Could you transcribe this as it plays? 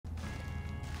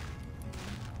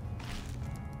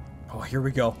Oh, here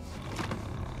we go.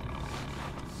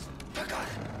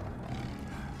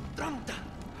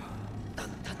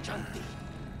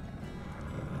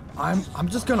 I'm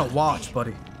just gonna watch,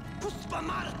 buddy.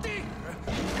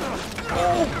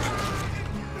 Oh.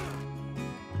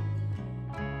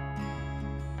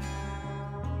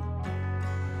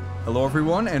 Hello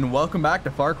everyone, and welcome back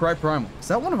to Far Cry Primal. Is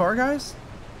that one of our guys?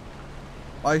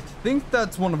 I think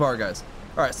that's one of our guys.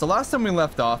 Alright, so last time we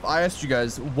left off, I asked you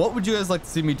guys, what would you guys like to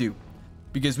see me do?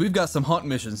 Because we've got some hunt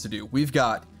missions to do. We've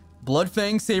got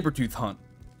Bloodfang sabertooth hunt.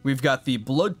 We've got the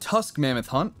blood tusk mammoth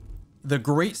hunt. The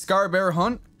great scar bear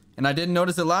hunt. And I didn't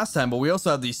notice it last time, but we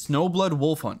also have the snowblood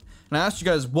wolf hunt. And I asked you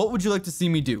guys, what would you like to see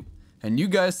me do? And you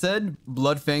guys said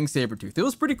Bloodfang sabertooth. It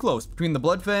was pretty close between the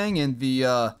Bloodfang and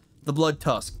the blood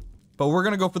tusk. But we're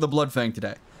going to go for the Bloodfang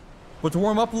today. But to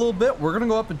warm up a little bit, we're going to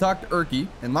go up and talk to Urki.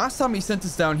 And last time he sent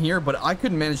us down here, but I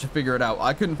couldn't manage to figure it out.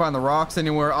 I couldn't find the rocks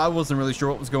anywhere. I wasn't really sure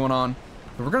what was going on.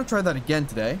 So we're going to try that again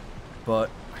today.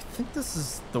 But I think this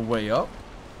is the way up.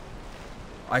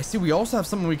 I see we also have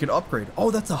something we could upgrade. Oh,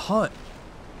 that's a hut.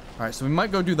 Alright, so we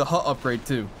might go do the hut upgrade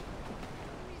too.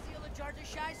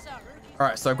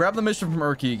 Alright, so I grabbed the mission from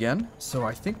Urki again. So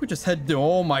I think we just head to...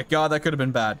 Oh my god, that could have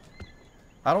been bad.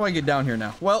 How do I get down here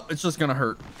now? Well, it's just gonna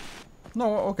hurt.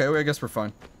 No, okay, I guess we're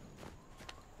fine.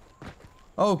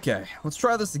 Okay, let's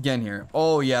try this again here.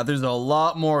 Oh yeah, there's a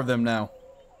lot more of them now.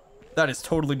 That is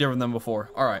totally different than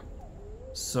before. Alright.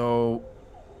 So...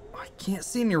 I can't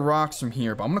see any rocks from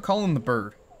here, but I'm gonna call in the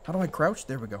bird. How do I crouch?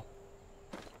 There we go.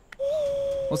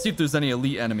 Let's see if there's any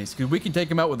elite enemies, because we can take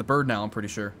them out with the bird now, I'm pretty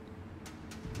sure.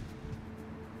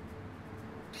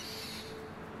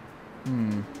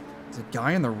 There's a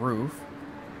guy on the roof.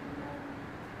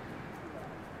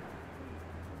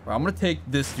 Right, I'm gonna take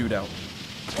this dude out.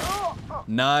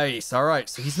 Nice. All right,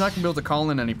 so he's not gonna be able to call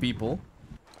in any people.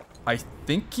 I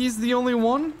think he's the only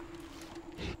one.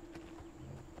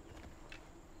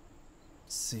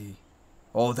 Let's see.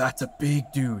 Oh, that's a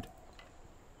big dude.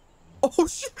 Oh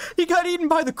shit! He got eaten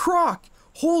by the croc.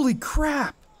 Holy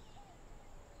crap!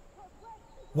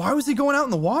 Why was he going out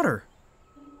in the water?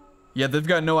 Yeah, they've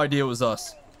got no idea it was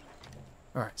us.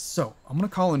 All right, so I'm gonna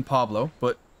call in Pablo,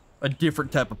 but a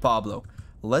different type of Pablo.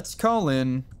 Let's call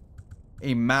in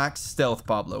a max stealth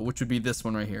Pablo, which would be this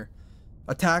one right here.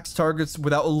 Attacks targets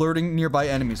without alerting nearby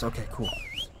enemies. Okay, cool.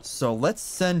 So let's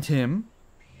send him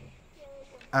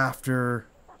after...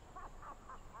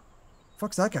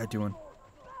 Fuck's that guy doing?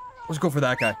 Let's go for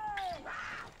that guy.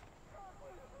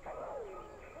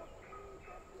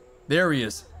 There he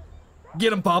is.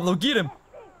 Get him, Pablo, get him.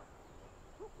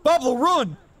 Pablo,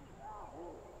 run.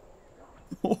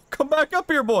 Oh, come back up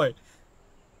here, boy.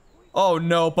 Oh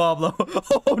no, Pablo.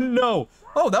 Oh no.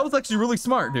 Oh, that was actually really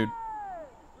smart, dude.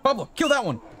 Pablo, kill that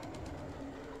one.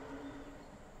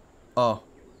 Oh.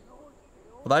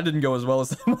 Well, that didn't go as well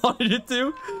as I wanted it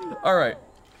to. All right.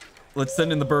 Let's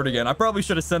send in the bird again. I probably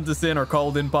should have sent this in or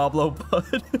called in Pablo, but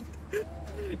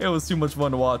it was too much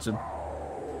fun to watch him.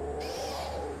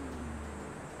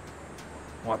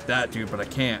 I want that dude, but I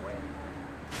can't.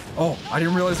 Oh, I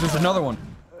didn't realize there's another one.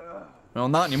 Well,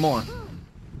 not anymore.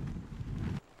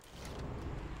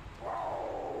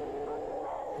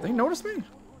 They noticed me?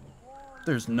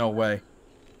 There's no way.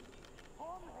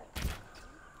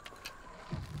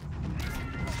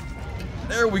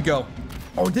 There we go.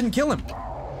 Oh, it didn't kill him.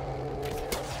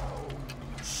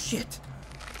 Shit.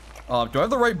 Do I have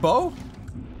the right bow?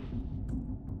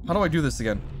 How do I do this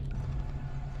again?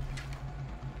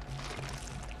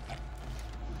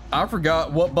 I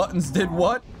forgot what buttons did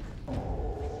what.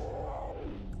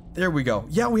 There we go.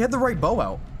 Yeah, we had the right bow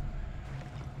out.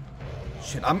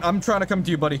 Shit, I'm trying to come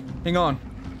to you, buddy. Hang on.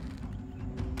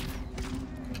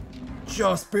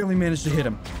 Just barely managed to hit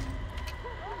him.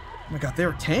 Oh my god, they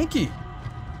were tanky.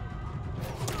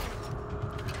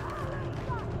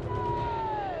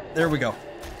 There we go.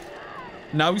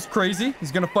 Now he's crazy.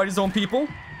 He's gonna fight his own people.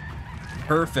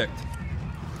 Perfect.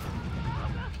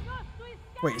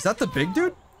 Wait, is that the big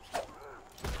dude?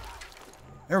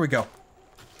 There we go.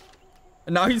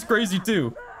 And now he's crazy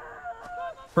too.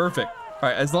 Perfect. All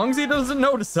right, as long as he doesn't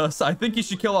notice us, I think he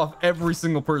should kill off every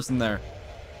single person there.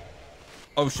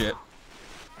 Oh shit.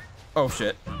 Oh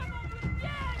shit.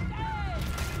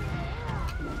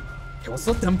 Okay, let's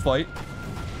let them fight.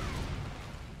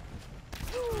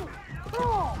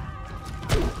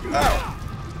 Ow.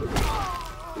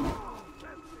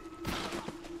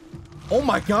 Oh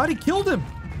my god, he killed him.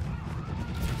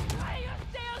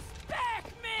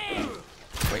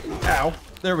 Wait, ow.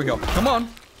 There we go. Come on.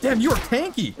 Damn, you are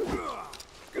tanky.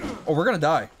 Oh, we're gonna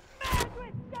die.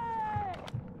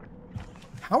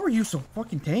 How are you so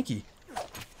fucking tanky?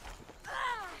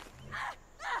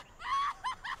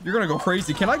 You're gonna go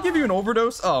crazy. Can I give you an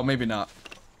overdose? Oh, maybe not.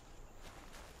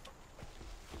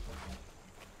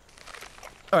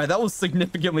 All right, that was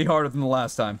significantly harder than the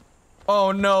last time.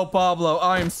 Oh no, Pablo.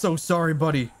 I am so sorry,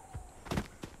 buddy.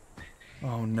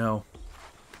 Oh no.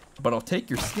 But I'll take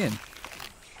your skin.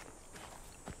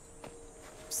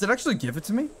 Does it actually give it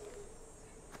to me?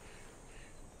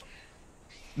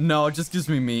 No, it just gives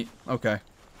me meat. Okay.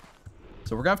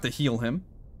 So we're gonna have to heal him.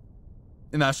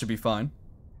 And that should be fine.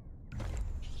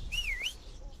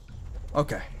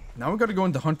 Okay. Now we gotta go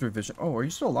into hunter vision. Oh, are you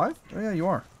still alive? Oh yeah, you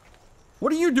are.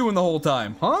 What are you doing the whole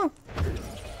time, huh?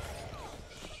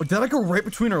 Oh, did I go right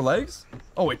between her legs?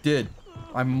 Oh, it did.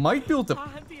 I might be able to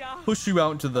push you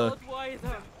out into the...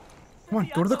 Come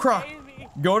on, go to the croc.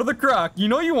 Go to the croc. You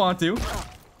know you want to.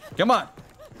 Come on.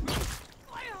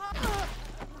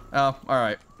 Oh,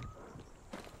 alright.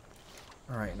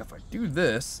 Alright, and if I do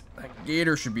this, that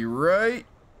gator should be right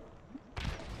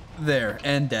there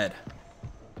and dead.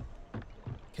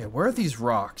 Okay, where are these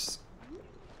rocks?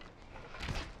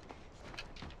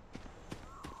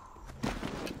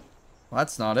 Well,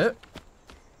 that's not it.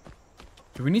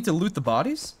 Do we need to loot the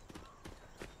bodies?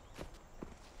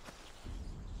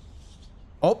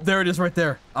 Oh, there it is right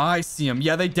there. I see him.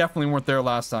 Yeah, they definitely weren't there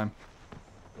last time.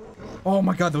 Oh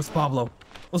my god, that was Pablo. I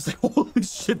was like, holy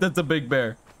shit, that's a big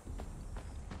bear.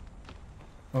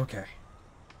 Okay.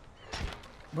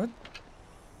 What?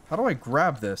 How do I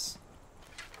grab this?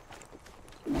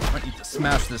 I need to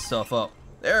smash this stuff up.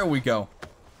 There we go.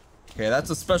 Okay, that's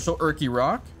a special Urki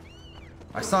rock.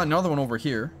 I saw another one over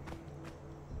here.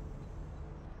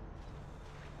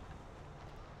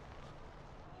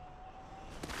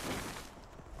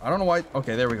 I don't know why.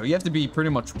 Okay, there we go. You have to be pretty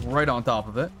much right on top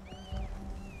of it.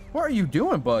 What are you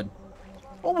doing, bud?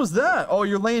 What was that? Oh,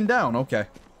 you're laying down. Okay.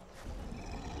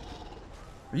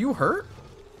 Are you hurt?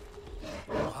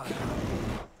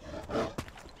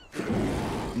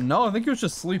 No, I think he was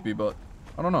just sleepy, but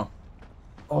I don't know.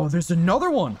 Oh, there's another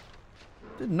one.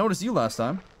 Didn't notice you last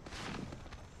time.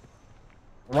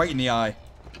 Right in the eye.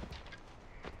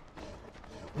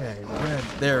 Yeah, red.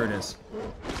 There it is.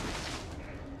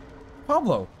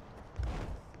 Pablo.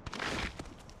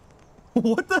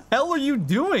 What the hell are you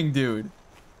doing, dude?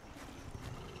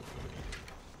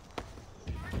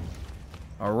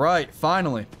 All right,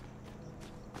 finally.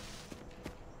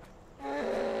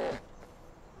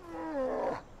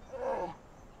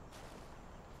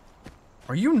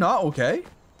 Are you not okay?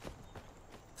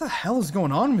 What the hell is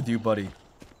going on with you, buddy?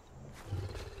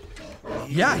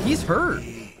 Yeah, he's hurt.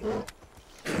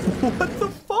 What the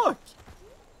fuck?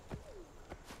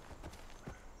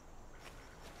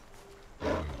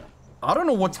 I don't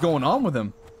know what's going on with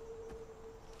him.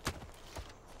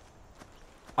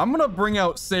 I'm gonna bring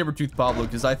out Sabertooth Pablo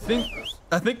because I think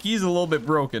he's a little bit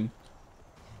broken.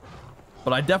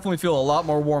 But I definitely feel a lot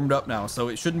more warmed up now, so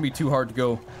it shouldn't be too hard to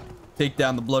go take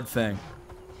down the Bloodfang.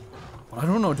 But I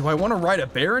don't know, do I want to ride a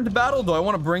bear into battle? Do I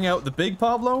want to bring out the big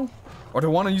Pablo? Or do I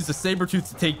want to use the Sabertooth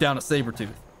to take down a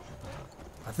Sabertooth?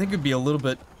 I think it'd be a little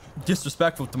bit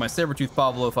disrespectful to my Sabertooth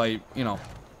Pablo if I, you know,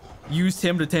 used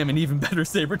him to tame an even better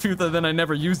Sabertooth and then I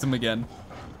never used him again.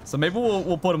 So maybe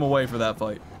we'll put him away for that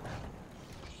fight.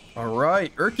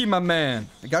 Alright, Urki, my man.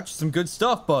 I got you some good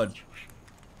stuff, bud.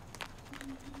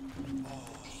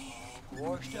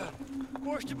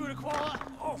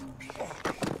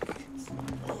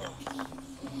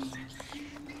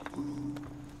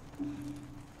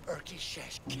 Urki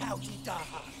shash kauti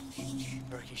daha.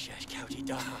 Urki shash kauti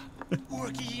daha.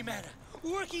 Urki yimana.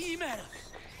 Urki yimana.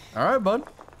 Alright, bud.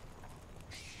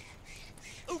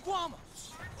 Uguama.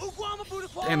 Uguama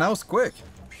budakwama. Damn, that was quick.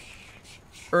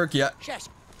 Urki,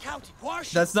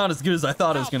 that's not as good as I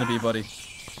thought it was going to be, buddy.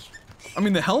 I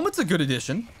mean, the helmet's a good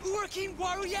addition.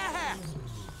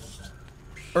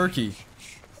 Urki.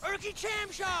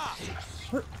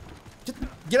 What?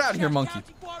 Get out of here, monkey.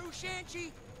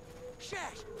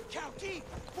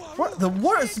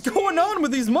 What is going on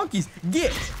with these monkeys?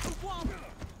 Get.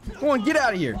 Come on, get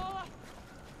out of here.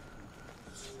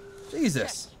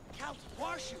 Jesus.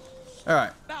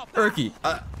 Alright. Urki.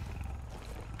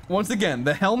 Once again,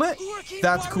 the helmet?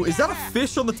 That's cool. Is that a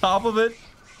fish on the top of it?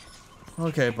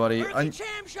 Okay, buddy.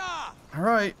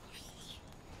 Alright.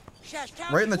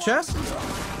 Right in the chest?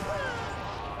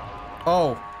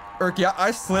 Oh. Urki,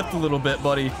 I slipped a little bit,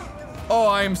 buddy. Oh,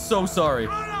 I am so sorry.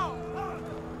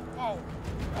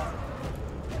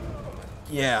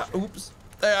 Yeah, oops.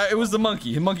 It was the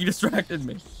monkey. The monkey distracted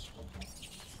me.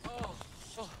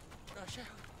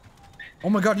 Oh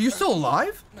my god, are you still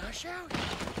alive?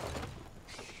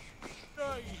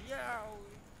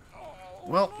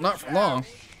 Well, not for long.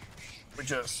 We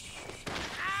just...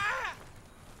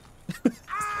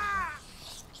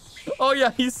 Oh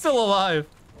yeah, he's still alive.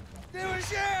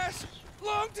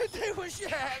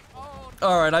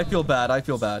 All right, I feel bad. I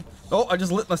feel bad. Oh, I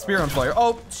just lit my spear on fire.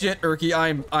 Oh shit, Urki,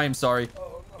 I'm sorry.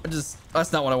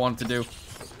 That's not what I wanted to do.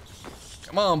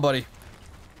 Come on, buddy.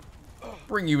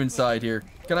 Bring you inside here.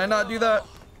 Can I not do that?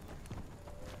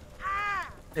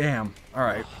 Damn. All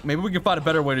right, maybe we can find a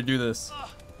better way to do this.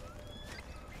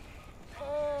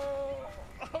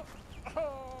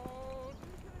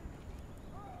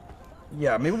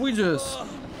 Yeah, maybe we just...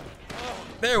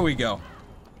 There we go.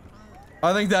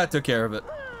 I think that took care of it.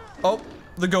 Oh,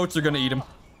 the goats are gonna eat him.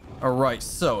 All right,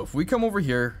 so if we come over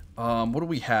here, what do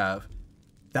we have?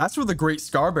 That's where the Great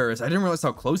Scarbear is. I didn't realize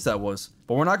how close that was,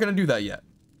 but we're not gonna do that yet.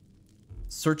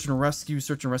 Search and rescue,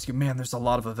 search and rescue. Man, there's a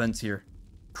lot of events here.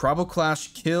 Tribal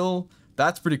Clash, kill.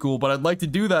 That's pretty cool, but I'd like to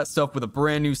do that stuff with a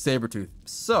brand new sabertooth.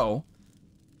 So,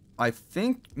 I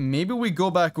think maybe we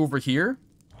go back over here,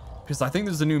 because I think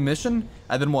there's a new mission,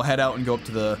 and then we'll head out and go up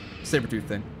to the sabertooth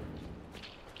thing.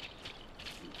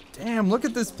 Damn, look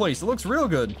at this place. It looks real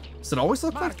good. Does it always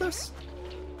look like this?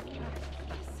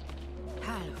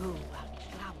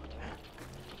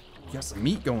 Got some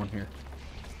meat going here.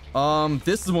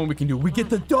 This is one we can do. We get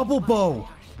the double bow.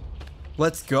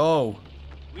 Let's go.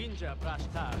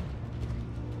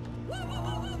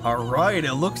 All right,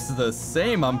 it looks the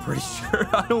same, I'm pretty sure.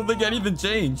 I don't think anything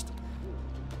changed.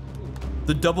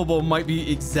 The double bow might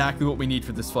be exactly what we need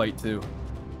for this fight, too.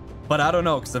 But I don't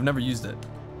know, because I've never used it.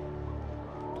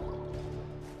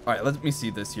 All right, let me see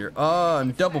this here.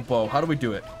 Double bow. How do we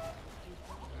do it?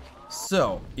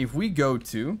 So, if we go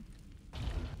to...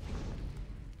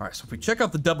 All right, so if we check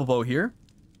out the double bow here,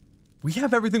 we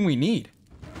have everything we need.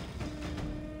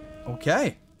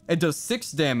 Okay. It does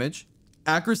 6 damage,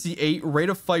 accuracy 8, rate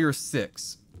of fire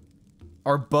 6.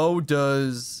 Our bow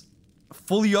does...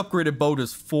 Fully upgraded bow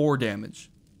does 4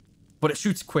 damage, but it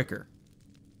shoots quicker.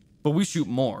 But we shoot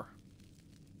more.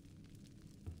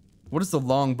 What does the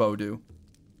long bow do?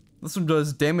 This one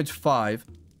does damage 5.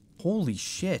 Holy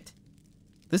shit.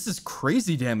 This is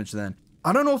crazy damage then.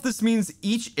 I don't know if this means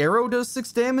each arrow does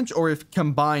 6 damage or if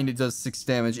combined it does 6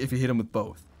 damage if you hit them with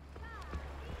both.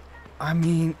 I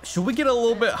mean, should we get a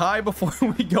little bit high before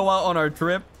we go out on our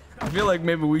trip? I feel like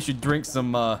maybe we should drink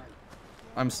some,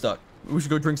 I'm stuck. We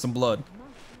should go drink some blood.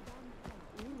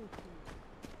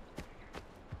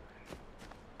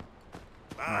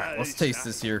 Alright, let's taste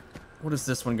this here. What is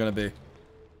this one gonna be?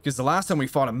 Because the last time we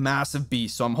fought a massive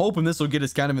beast, so I'm hoping this will get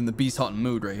us kind of in the beast hunting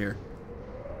mood right here.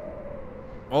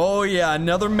 Oh yeah,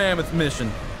 another mammoth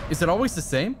mission. Is it always the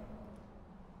same?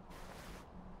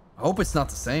 I hope it's not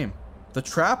the same. The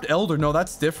trapped elder, no,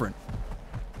 that's different.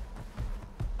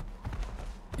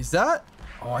 Is that?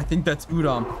 Oh, I think that's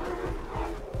Udam.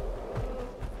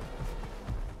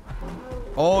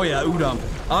 Oh yeah, Udam.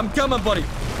 I'm coming, buddy.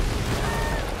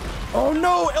 Oh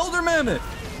no, elder mammoth.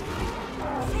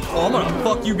 Oh, I'm gonna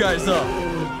fuck you guys up.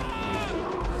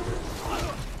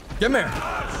 Come here.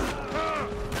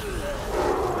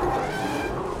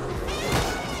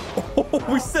 Oh,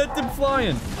 we sent him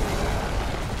flying.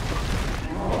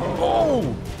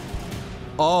 Oh.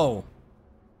 Oh.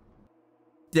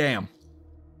 Damn.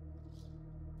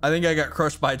 I think I got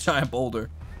crushed by a giant boulder.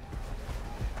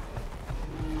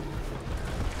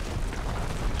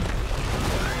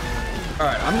 All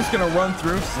right, I'm just gonna run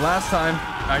through. Last time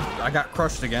I got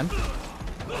crushed again. All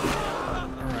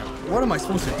right, what am I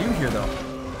supposed to do here though?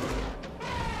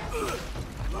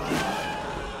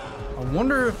 I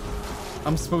wonder if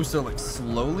I'm supposed to like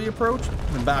slowly approach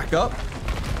and back up.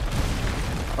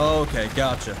 Okay,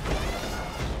 gotcha.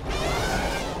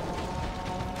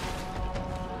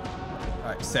 All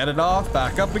right, set it off,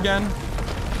 back up again.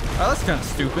 Oh, that's kind of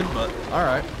stupid, but all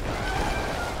right.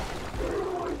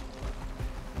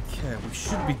 Okay, we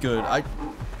should be good. I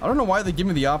don't know why they give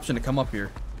me the option to come up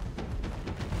here.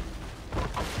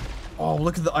 Oh,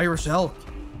 look at the Irish elk.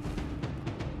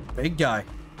 Big guy.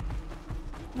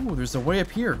 Ooh, there's a way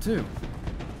up here too.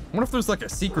 I wonder if there's like a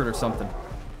secret or something.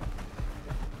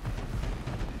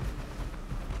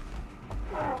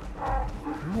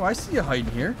 Oh, I see you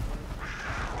hiding here.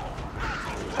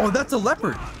 Oh, that's a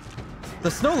leopard.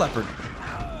 The snow leopard.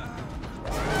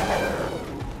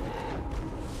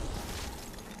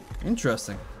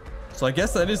 Interesting. So I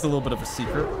guess that is a little bit of a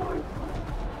secret.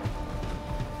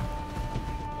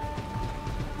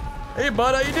 Hey,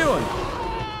 bud, how you doing?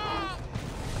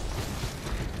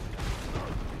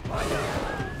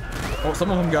 Oh,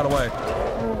 some of them got away.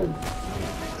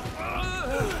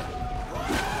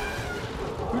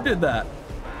 Who did that?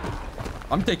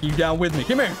 I'm taking you down with me.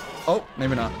 Come here. Oh,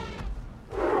 maybe not.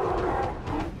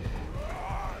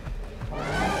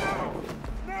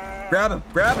 Grab him.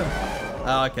 Grab him.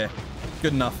 Oh, okay.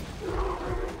 Good enough.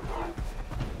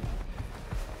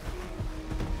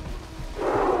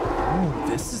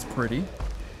 pretty.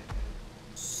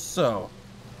 So,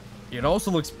 it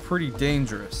also looks pretty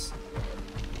dangerous.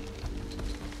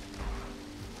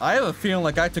 I have a feeling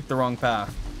like I took the wrong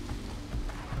path.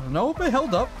 Nope, it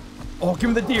held up. Oh, give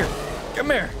me the deer. Come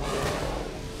here.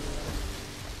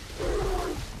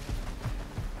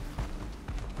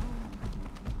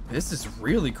 This is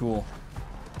really cool.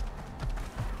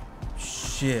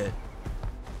 Shit.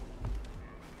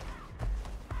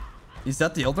 Is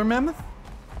that the elder mammoth?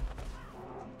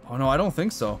 Oh no, I don't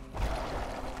think so.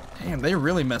 Damn, they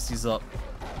really mess these up.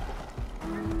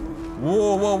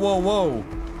 Whoa, whoa, whoa, whoa.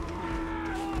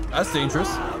 That's dangerous.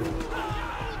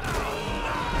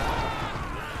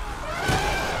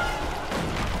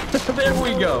 There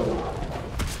we go.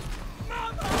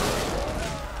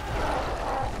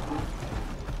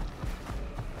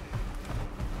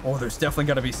 Oh, there's definitely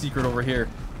got to be a secret over here.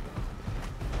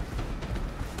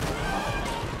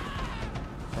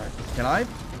 All right, can I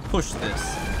push this?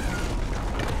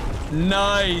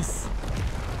 Nice.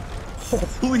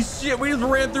 Holy shit, we just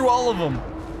ran through all of them.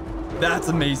 That's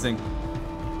amazing.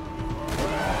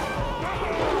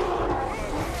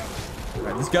 All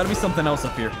right, there's got to be something else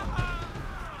up here.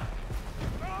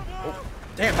 Oh,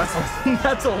 damn,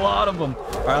 that's a lot of them.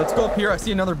 All right, let's go up here. I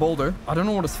see another boulder. I don't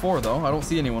know what it's for, though. I don't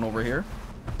see anyone over here.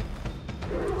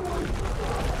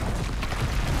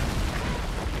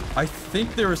 I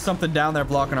think there is something down there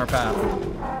blocking our path.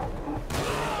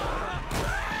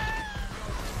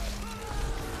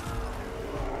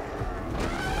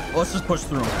 Let's just push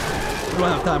through them. We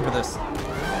don't have time for this.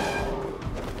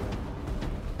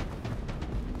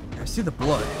 I see the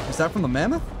blood. Is that from the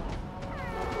mammoth?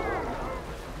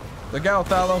 Look out,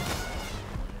 fallow.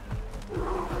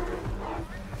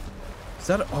 Is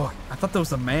that oh, I thought that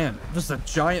was a man. Just a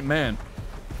giant man.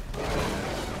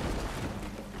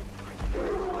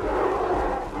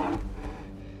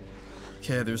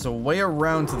 Okay, there's a way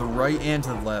around to the right and to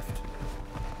the left.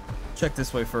 Check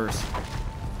this way first.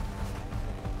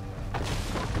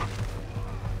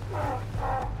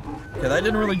 Okay, that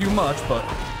didn't really do much, but...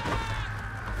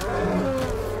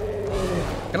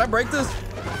 Can I break this?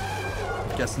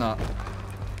 Guess not.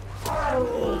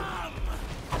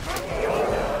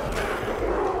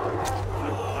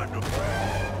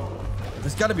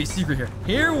 There's gotta be a secret here.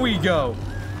 Here we go.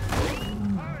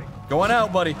 Going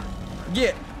out, buddy.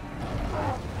 Get.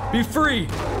 Be free.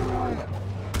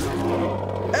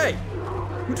 Hey,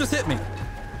 who just hit me?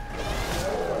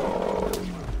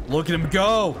 Look at him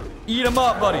go. Eat him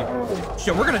up, buddy.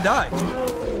 Shit, we're gonna die.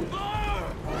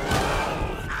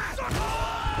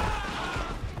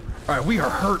 All right, we are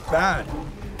hurt bad.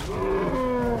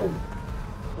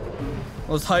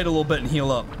 Let's hide a little bit and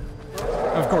heal up.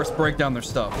 And of course, break down their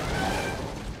stuff.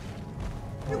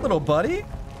 Hey, little buddy.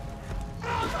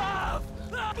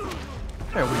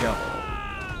 There we go.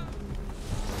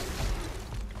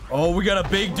 Oh, we got a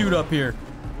big dude up here.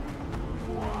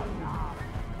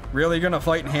 Really? You're gonna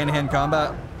fight in hand-to-hand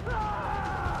combat?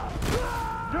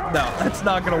 No, that's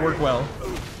not gonna work well.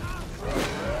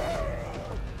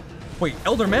 Wait,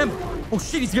 Elder Man? Oh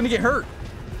shit, he's gonna get hurt.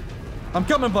 I'm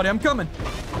coming, buddy, I'm coming.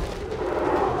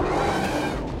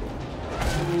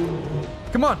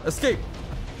 Come on, escape.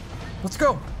 Let's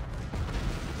go.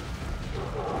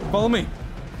 Follow me.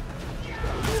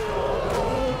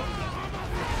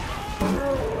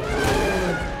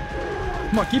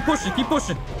 Come on, keep pushing, keep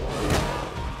pushing.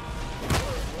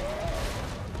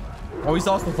 Oh, he's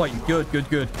also fighting. Good, good,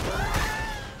 good.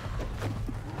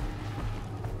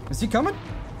 Is he coming?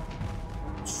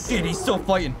 Shit, he's still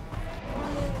fighting.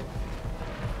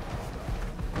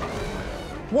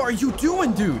 What are you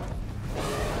doing, dude?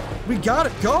 We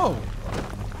gotta go.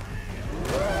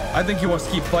 I think he wants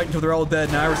to keep fighting until they're all dead,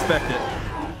 and I respect it.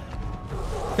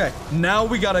 Okay, now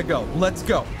we gotta go. Let's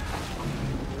go.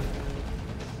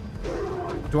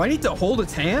 Do I need to hold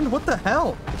its hand? What the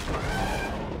hell?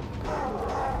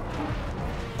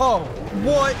 Oh,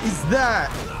 what is that?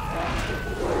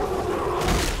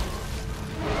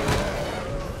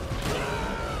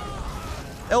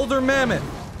 Elder Mammoth,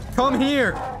 come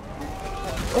here.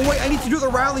 Oh wait, I need to do the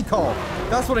rally call.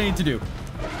 That's what I need to do.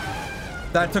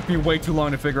 That took me way too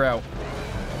long to figure out.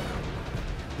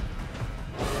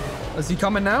 Is he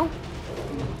coming now?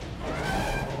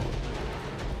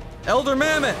 Elder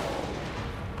Mammoth.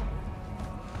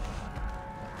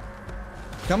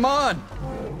 Come on.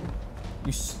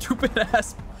 You stupid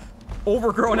ass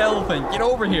overgrown elephant. Get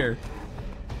over here.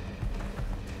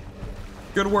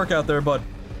 Good work out there, bud.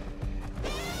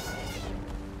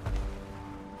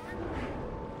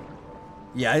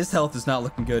 Yeah, his health is not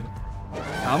looking good.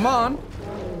 Come on.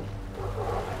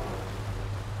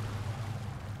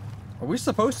 Are we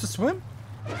supposed to swim?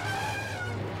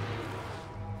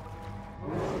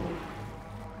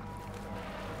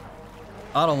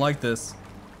 I don't like this.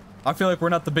 I feel like we're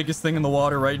not the biggest thing in the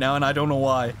water right now, and I don't know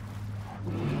why.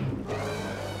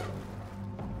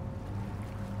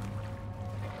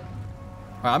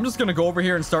 Alright, I'm just gonna go over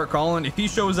here and start calling. If he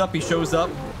shows up, he shows up.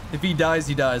 If he dies,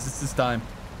 he dies. It's his time.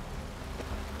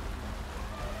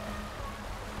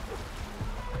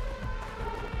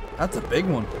 That's a big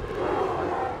one.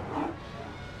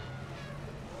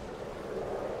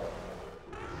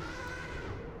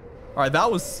 Alright,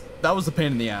 that was a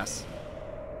pain in the ass.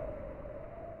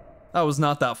 That was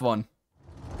not that fun.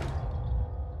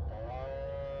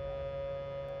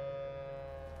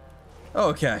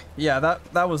 Okay, yeah,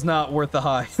 that was not worth the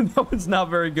high. That was not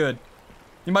very good.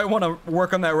 You might want to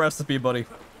work on that recipe, buddy.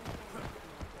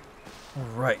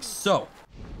 Alright, so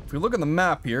if we look at the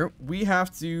map here, we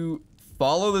have to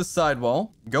follow this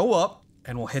sidewall, go up,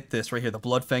 and we'll hit this right here, the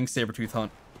Bloodfang sabertooth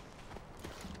hunt.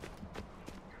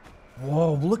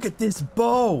 Whoa, look at this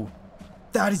bow.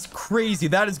 That is crazy.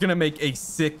 That is gonna make a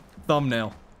sick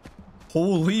thumbnail.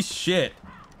 Holy shit.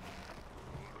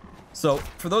 So,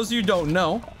 for those of you who don't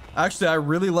know, actually, I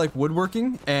really like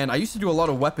woodworking, and I used to do a lot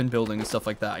of weapon building and stuff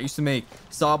like that. I used to make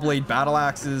saw blade battle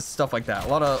axes, stuff like that. A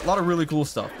lot of really cool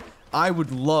stuff. I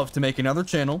would love to make another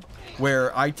channel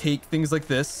where I take things like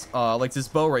this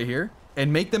bow right here,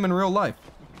 and make them in real life.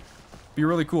 Be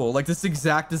really cool. Like this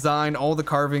exact design, all the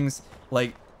carvings,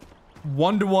 like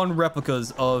one-to-one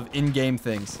replicas of in-game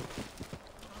things.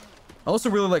 I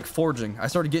also really like forging. I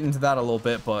started getting into that a little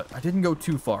bit, but I didn't go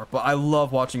too far. But I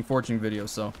love watching forging videos,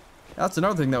 so that's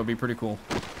another thing that would be pretty cool.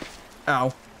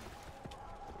 Ow.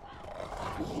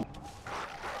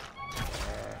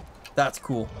 That's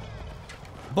cool.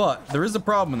 But there is a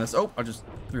problem in this. Oh, I just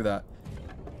threw that.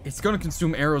 It's going to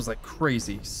consume arrows like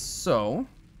crazy. So,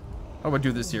 how do I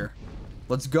do this here?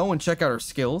 Let's go and check out our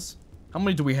skills. How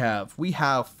many do we have? We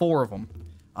have 4 of them.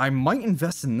 I might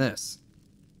invest in this.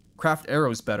 Craft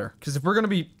arrows better. Because if we're going to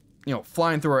be,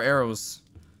 flying through our arrows,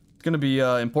 it's going to be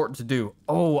important to do.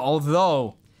 Oh,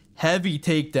 although, heavy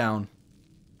takedown.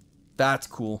 That's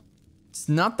cool. It's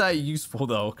not that useful,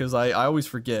 though, because I always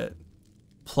forget.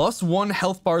 +1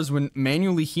 health bars when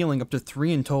manually healing, up to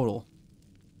 3 in total.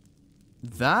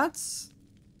 That's...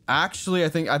 Actually, I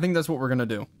think that's what we're going to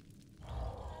do.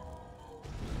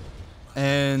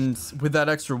 And with that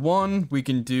extra 1, we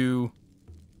can do...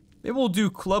 Maybe we'll do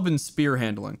club and spear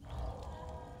handling.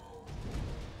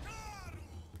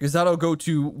 Because that'll go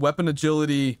to weapon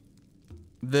agility,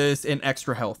 this, and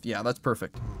extra health. Yeah, that's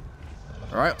perfect.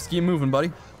 Alright, let's keep moving,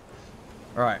 buddy.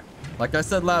 Alright, like I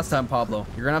said last time, Pablo,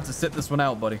 you're gonna have to sit this one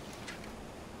out, buddy.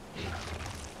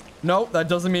 No, that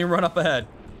doesn't mean run up ahead.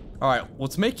 Alright,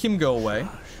 let's make him go away.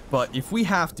 But if we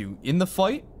have to, in the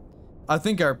fight, I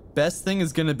think our best thing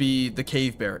is gonna be the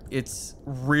cave bear. It's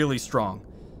really strong.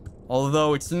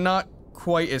 Although it's not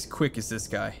quite as quick as this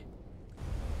guy.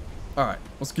 Alright,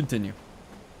 let's continue.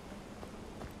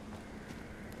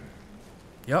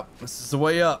 Yep, this is the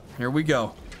way up. Here we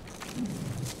go.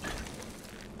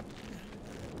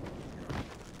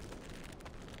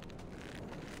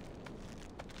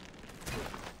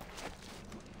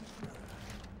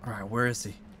 Alright, where is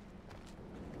he?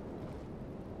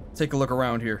 Take a look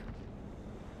around here.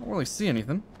 I don't really see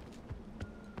anything.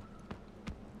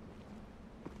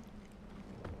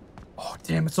 Oh,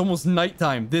 damn, it's almost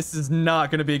nighttime. This is not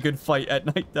going to be a good fight at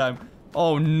nighttime.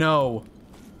 Oh, no.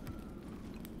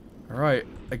 Alright,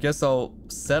 I guess I'll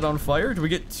set on fire. Do we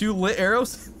get 2 lit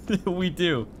arrows? We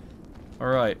do.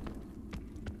 Alright.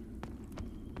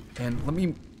 And let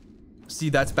me... See,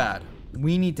 that's bad.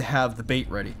 We need to have the bait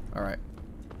ready. Alright.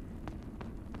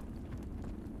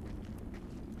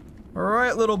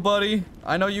 Alright, little buddy.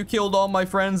 I know you killed all my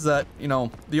friends that,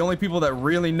 the only people that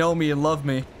really know me and love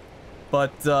me.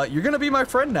 But, you're gonna be my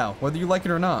friend now, whether you like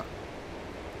it or not.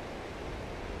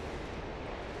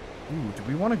 Ooh, do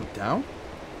we want to go down?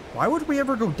 Why would we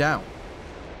ever go down?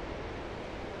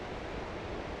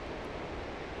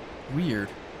 Weird.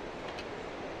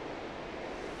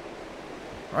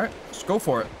 Alright, let's go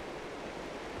for it.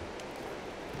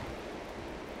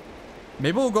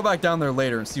 Maybe we'll go back down there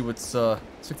later and see what's, see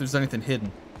if there's anything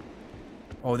hidden.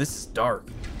 Oh, this is dark.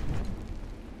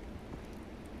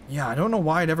 Yeah, I don't know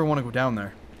why I'd ever want to go down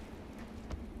there.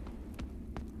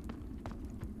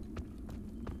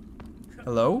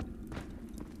 Hello?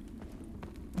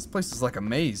 This place is like a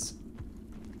maze.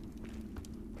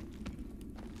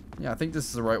 Yeah, I think this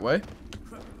is the right way.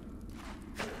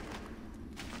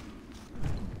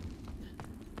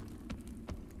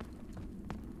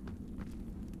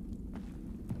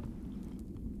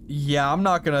 Yeah, I'm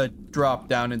not gonna drop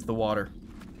down into the water.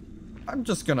 I'm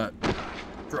just gonna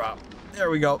drop. There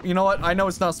we go. You know what? I know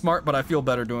it's not smart, but I feel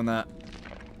better doing that.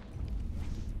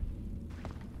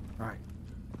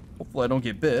 Hopefully I don't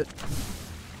get bit.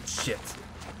 Shit.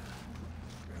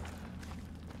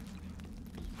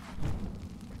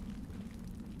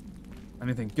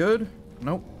 Anything good?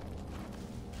 Nope.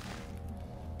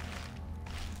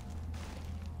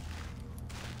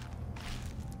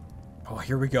 Oh,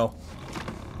 here we go.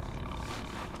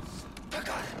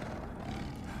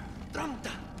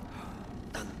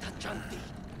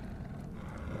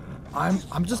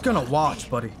 I'm just gonna watch,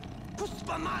 buddy.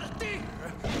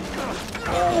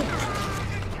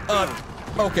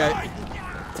 Okay.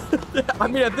 I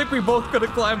mean, I think we both could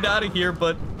have climbed out of here,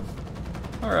 but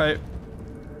all right.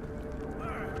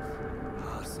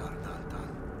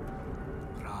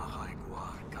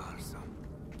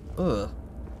 Ugh.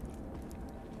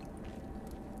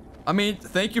 I mean,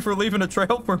 thank you for leaving a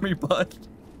trail for me, bud.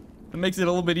 It makes it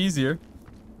a little bit easier.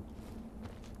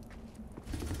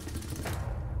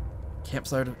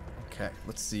 Campsite. Okay,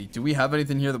 let's see. Do we have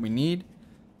anything here that we need?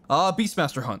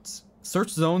 Beastmaster hunts. Search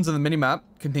zones in the minimap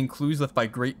contain clues left by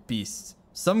great beasts.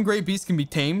 Some great beasts can be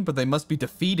tamed, but they must be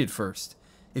defeated first.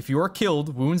 If you are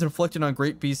killed, wounds inflicted on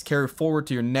great beasts carry forward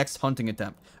to your next hunting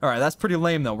attempt. Alright, that's pretty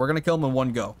lame though. We're gonna kill them in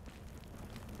one go.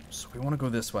 So we want to go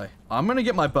this way. I'm gonna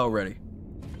get my bow ready.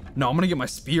 No, I'm gonna get my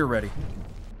spear ready.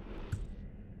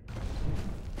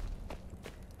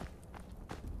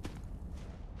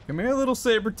 Come here, little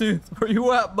sabertooth. Where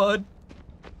you at, bud?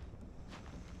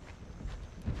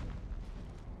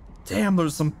 Damn,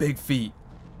 there's some big feet.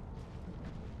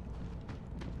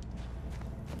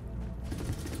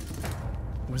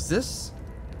 Was this?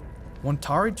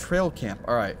 Wantari Trail Camp.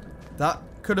 Alright. That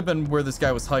could have been where this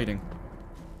guy was hiding.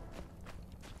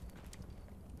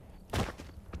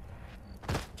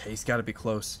 Okay, he's got to be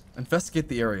close. Investigate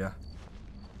the area.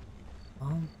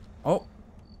 Oh.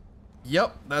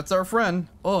 Yep, that's our friend.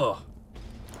 Ugh.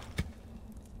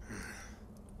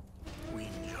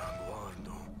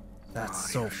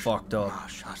 That's so fucked up.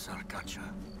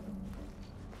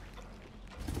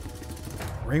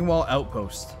 Ringwall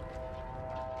Outpost.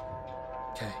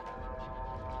 Okay.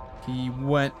 He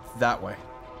went that way.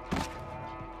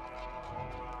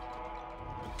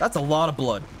 That's a lot of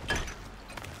blood.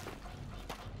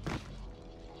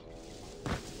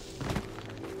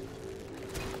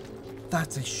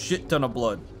 That's a shit ton of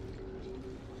blood.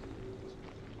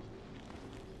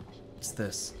 What's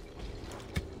this?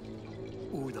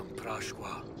 Udam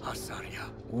prashwa hasaria.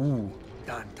 Ooh.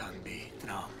 Dantan bi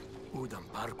tram. Udam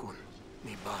parkun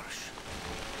ni barsh.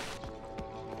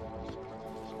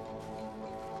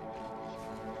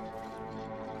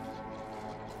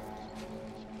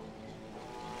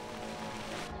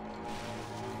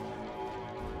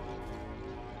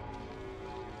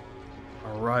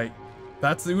 All right.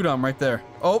 That's the Udam right there.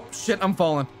 Oh, shit, I'm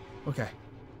falling. Okay.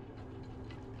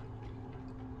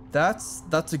 That's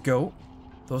a goat.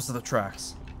 Those are the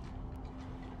tracks.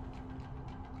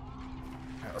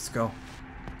 All right, let's go.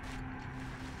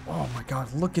 Oh my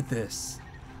god, look at this.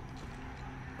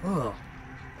 Ugh.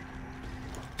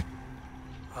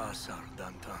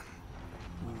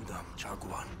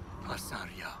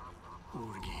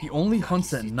 He only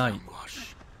hunts at night.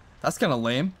 That's kind of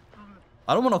lame.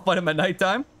 I don't want to fight him at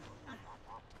nighttime.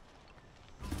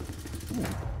 Ooh.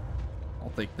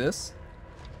 I'll take this.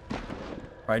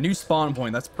 Alright, new spawn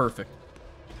point. That's perfect.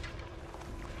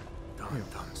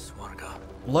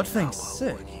 Bloodfang's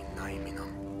sick.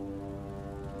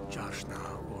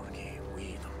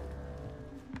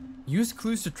 Use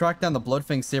clues to track down the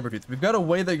Bloodfang sabertooth. We've got a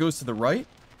way that goes to the right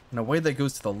and a way that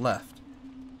goes to the left.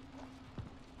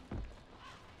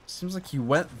 Seems like he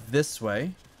went this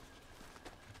way.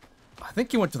 I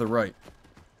think he went to the right.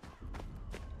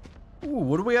 Ooh,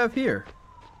 what do we have here?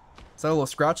 Is that a little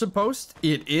scratching post?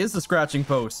 It is a scratching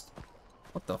post.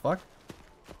 What the fuck?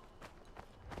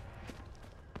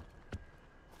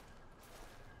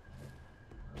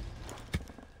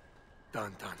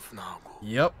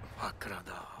 Yep. I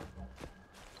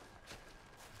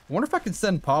wonder if I can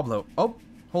send Pablo. Oh,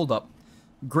 hold up.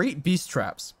 Great beast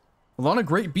traps. While on a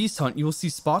great beast hunt, you will see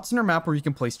spots on your map where you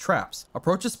can place traps.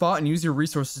 Approach a spot and use your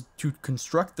resources to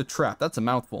construct the trap. That's a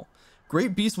mouthful.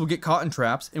 Great beasts will get caught in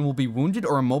traps and will be wounded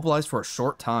or immobilized for a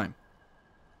short time.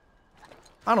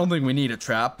 I don't think we need a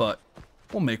trap, but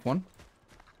we'll make one.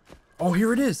 Oh,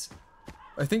 here it is.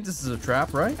 I think this is a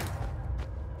trap, right?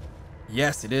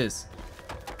 Yes, it is.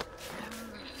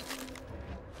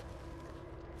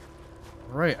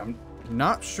 Right, I'm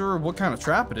not sure what kind of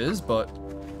trap it is, but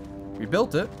we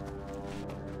built it.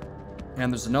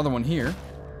 And there's another one here.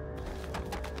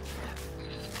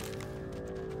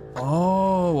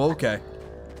 Oh, okay.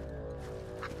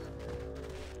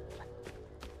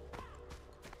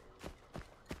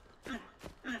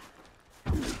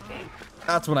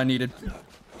 That's what I needed.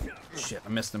 Shit, I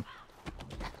missed him.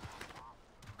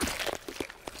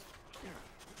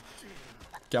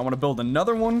 Okay, I want to build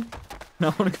another one.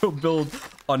 Now I want to go build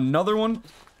another one.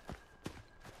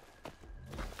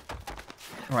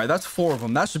 Alright, that's 4 of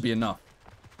them. That should be enough.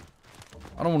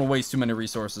 I don't want to waste too many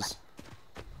resources.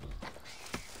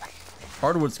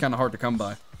 Hardwood's kind of hard to come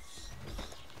by. Is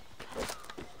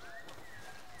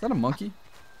that a monkey?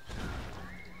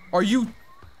 Are you...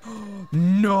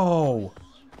 No!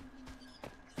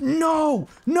 No!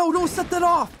 No, don't set that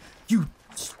off! You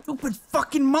stupid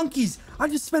fucking monkeys! I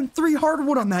just spent 3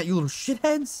 hardwood on that, you little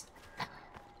shitheads!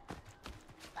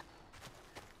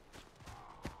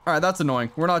 Alright, that's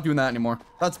annoying. We're not doing that anymore.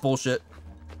 That's bullshit.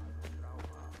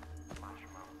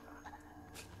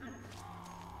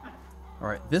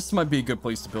 Alright, this might be a good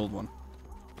place to build one.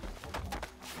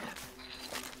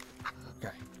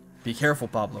 Okay. Be careful,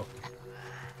 Pablo.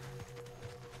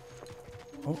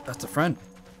 Oh, that's a friend.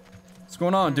 What's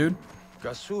going on, dude?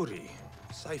 Gasuri,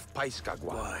 saif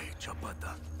paiskagwa.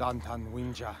 Chapata. Dantan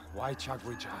winja, wai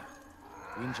chagwija.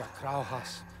 Winja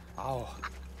krauhas, ao,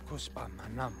 kuspa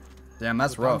manam. Damn,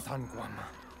 that's rough.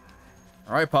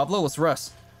 Alright, Pablo, let's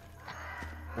rest.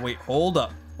 Wait, hold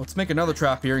up. Let's make another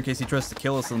trap here in case he tries to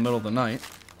kill us in the middle of the night.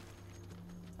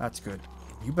 That's good.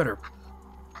 You better...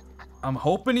 I'm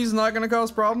hoping he's not gonna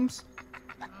cause problems.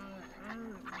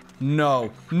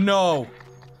 No. No!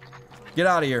 Get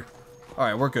out of here.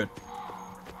 Alright, we're good.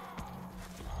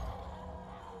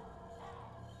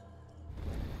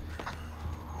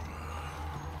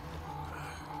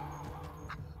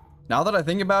 Now that I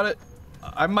think about it,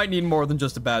 I might need more than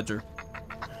just a badger.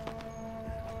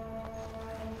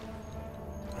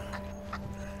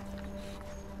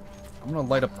 I'm gonna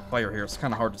light up the fire here. It's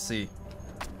kind of hard to see.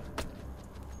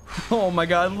 Oh my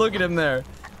god, look at him there.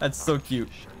 That's so cute.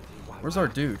 Where's our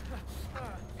dude?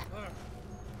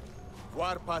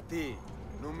 Alright,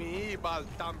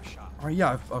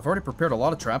 yeah, I've already prepared a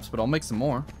lot of traps, but I'll make some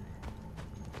more.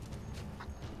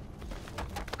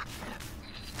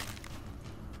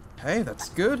 Hey, that's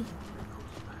good.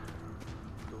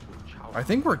 I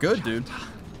think we're good, dude.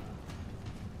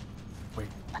 Wait.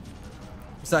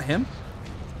 Is that him?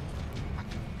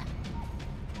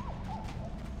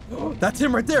 Oh, that's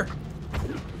him right there.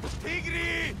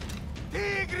 Tigri!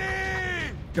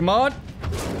 Tigri! Come on.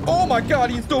 Oh my god,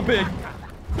 he's so big.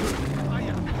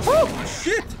 Oh,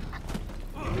 shit.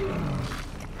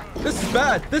 This is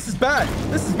bad. This is bad.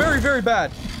 This is very, very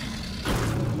bad.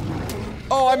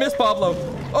 Oh, I missed Pablo.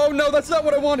 Oh no, that's not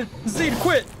what I wanted. Zed,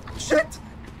 quit. Shit.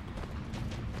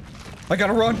 I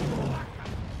gotta run.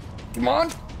 Come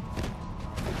on.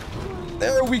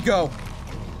 There we go.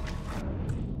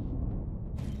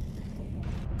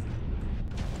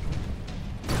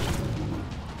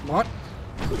 Come on.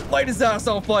 Light his ass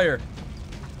on fire.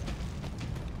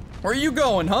 Where are you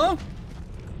going, huh?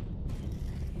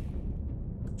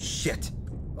 Shit.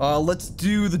 Let's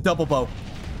do the double bow.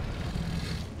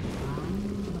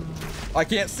 I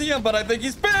can't see him, but I think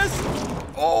he's pissed.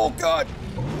 Oh, God.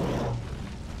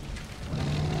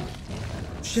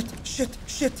 Shit, shit,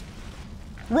 shit.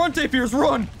 Run, tapirs,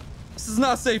 run. This is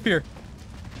not safe here.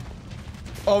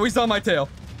 Oh, he's on my tail.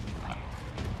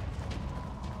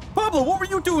 Pablo, what were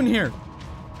you doing here?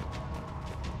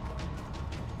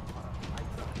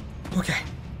 Okay.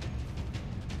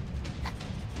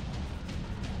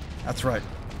 That's right.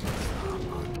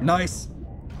 Nice.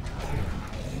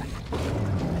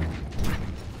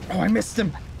 Oh, I missed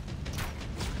him.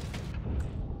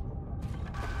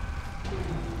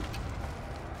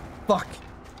 Fuck.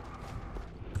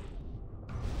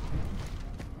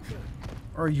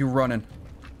 Where are you running?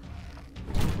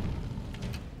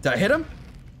 Did I hit him?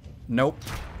 Nope.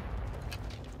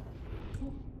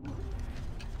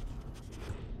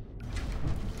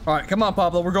 All right, come on,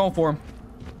 Pablo. We're going for him.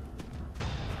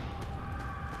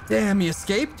 Damn, he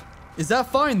escaped? Is that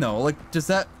fine, though? Like, does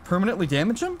that permanently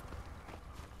damage him?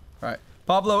 All right,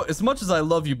 Pablo, as much as I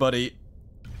love you, buddy,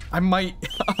 I might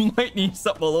need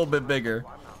something a little bit bigger.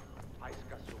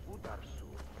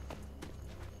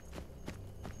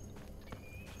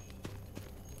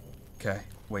 Okay,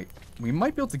 wait. We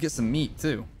might be able to get some meat,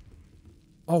 too.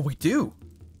 Oh, we do.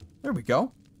 There we go.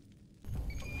 All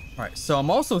right, so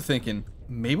I'm also thinking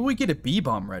maybe we get a bee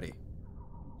bomb ready.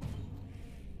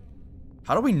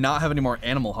 How do we not have any more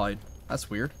animal hide? That's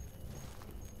weird.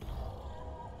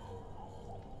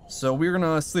 So we're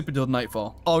gonna sleep until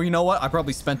nightfall. Oh, you know what? I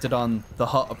probably spent it on the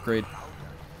hut upgrade.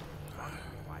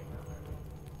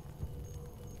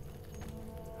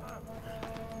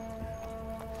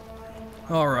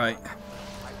 All right.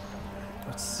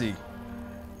 Let's see.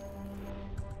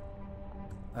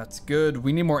 That's good.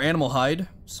 We need more animal hide,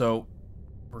 so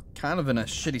we're kind of in a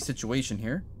shitty situation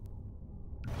here.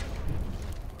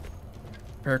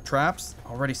 Pair of traps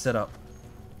already set up.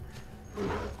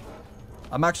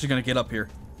 I'm actually gonna get up here.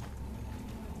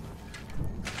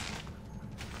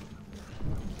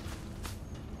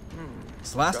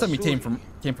 So last time he came from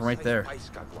right there. I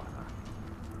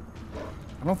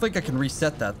don't think I can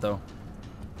reset that though.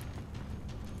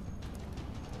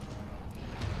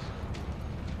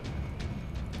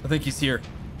 I think he's here,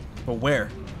 but where?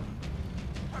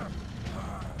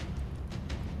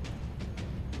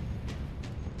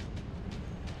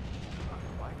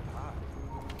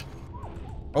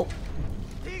 Oh,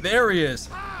 there he is.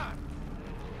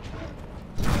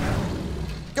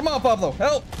 Come on, Pablo,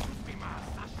 help.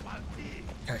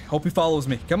 Okay, hope he follows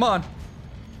me. Come on.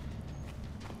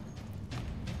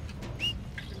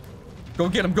 Go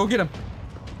get him, go get him.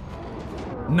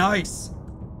 Nice.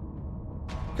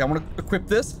 Okay, I want to equip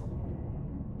this.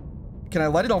 Can I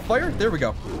light it on fire? There we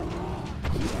go.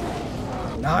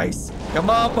 Nice. Come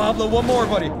on, Pablo, one more,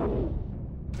 buddy.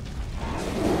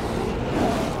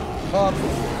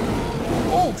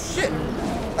 Oh, shit.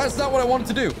 That's not what I wanted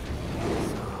to do.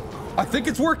 I think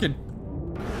it's working.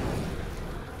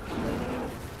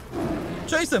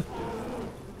 Chase him.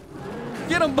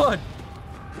 Get him, bud.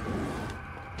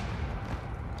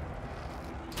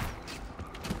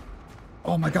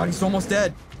 Oh my god, he's almost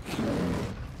dead.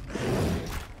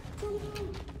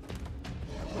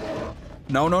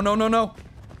 No, no, no, no, no.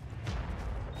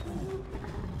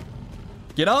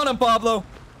 Get on him, Pablo.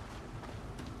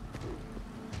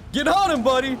 Get on him,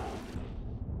 buddy.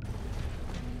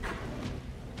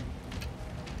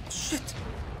 Shit.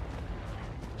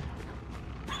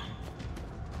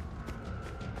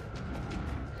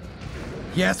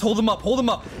 Yes, hold him up, hold him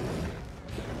up.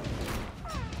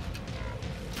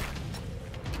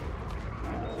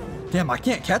 Damn, I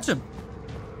can't catch him.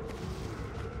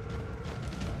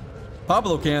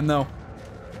 Pablo can, though.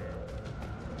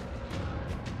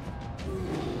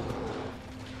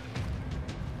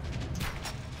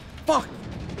 Fuck.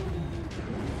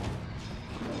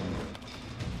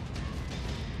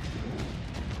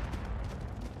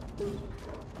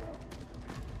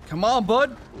 Come on,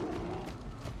 bud.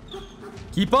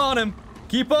 Keep on him.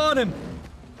 Keep on him.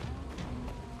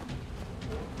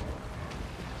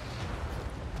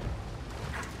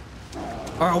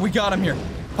 All right, we got him here.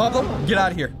 Pablo, get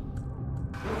out of here.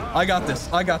 I got this.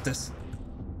 I got this.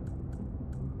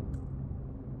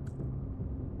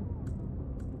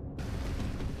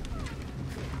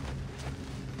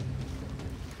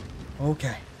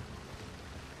 Okay.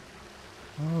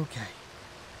 Okay.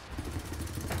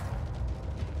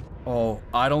 Oh,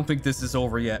 I don't think this is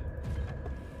over yet.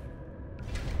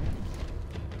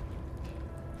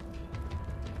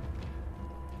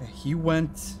 He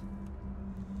went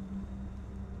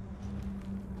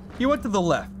to the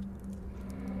left.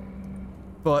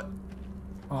 But,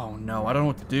 oh no, I don't know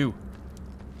what to do.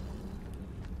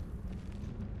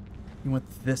 He went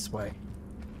this way.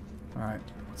 All right,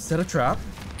 set a trap.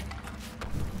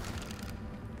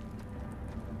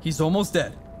 He's almost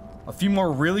dead. A few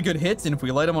more really good hits, and if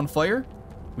we light him on fire,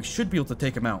 we should be able to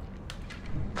take him out.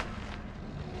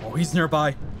 Oh, he's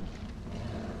nearby.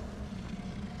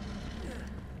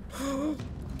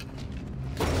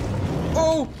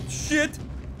 Oh, shit.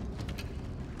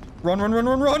 Run, run, run,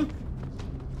 run, run.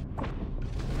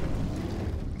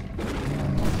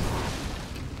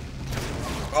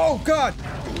 Oh, God.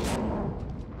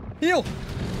 Heal.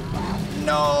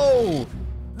 No.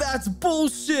 That's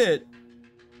bullshit.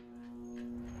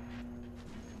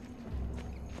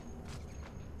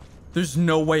 There's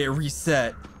no way it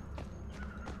reset.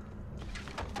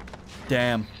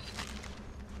 Damn.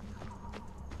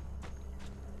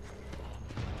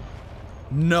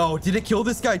 No, did it kill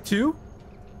this guy too?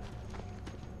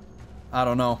 I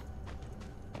don't know.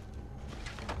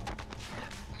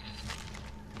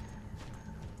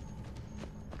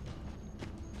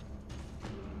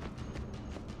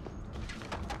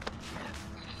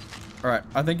 All right,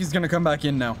 I think he's gonna come back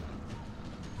in now.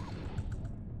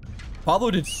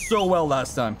 Pablo did so well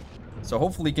last time, so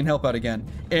hopefully he can help out again.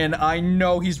 And I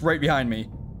know he's right behind me.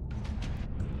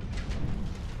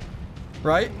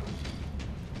 Right?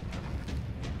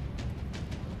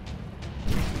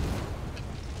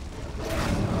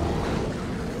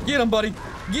 Get him, buddy.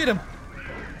 Get him.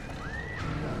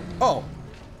 Oh.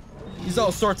 He's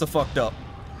all sorts of fucked up.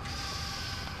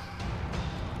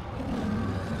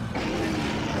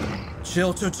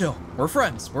 Chill, chill, chill. We're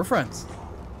friends. We're friends.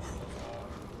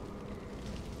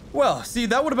 Well, see,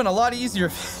 that would have been a lot easier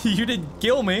if you didn't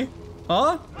kill me.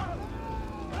 Huh?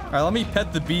 Alright, let me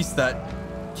pet the beast that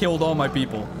killed all my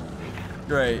people.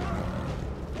 Great.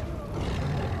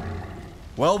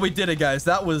 Well, we did it, guys.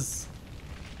 That was...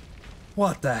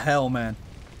 What the hell, man?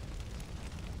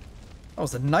 That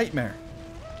was a nightmare.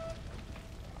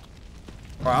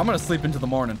 Alright, I'm gonna sleep into the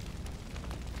morning.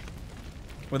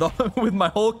 With my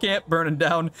whole camp burning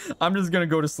down, I'm just gonna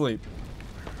go to sleep.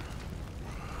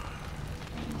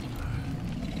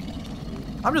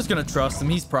 I'm just gonna trust him.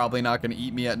 He's probably not gonna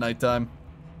eat me at nighttime.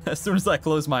 As soon as I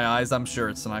close my eyes, I'm sure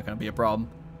it's not gonna be a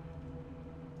problem.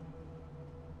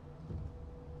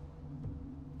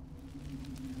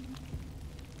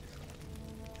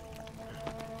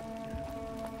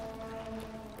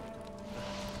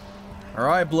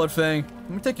 Alright, Bloodfang. Let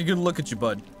me take a good look at you,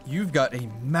 bud. You've got a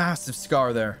massive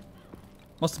scar there.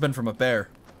 Must have been from a bear.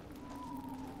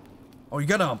 Oh, you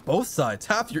got it on both sides.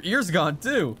 Half your ear's gone,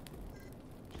 too.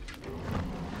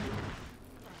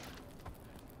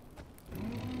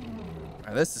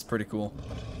 Alright, this is pretty cool.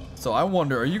 So I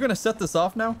wonder, are you going to set this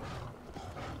off now?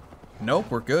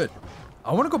 Nope, we're good.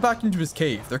 I want to go back into his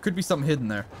cave. There could be something hidden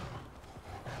there.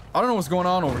 I don't know what's going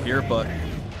on over here, but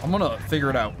I'm going to figure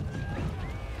it out.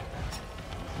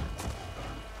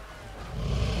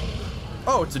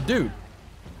 Oh, it's a dude.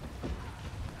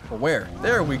 Well, where?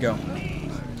 There we go.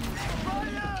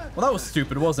 Well, that was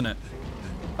stupid, wasn't it?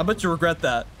 I bet you regret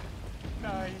that.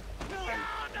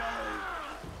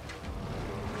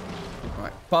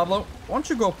 Alright, Pablo, why don't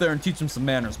you go up there and teach him some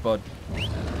manners, bud?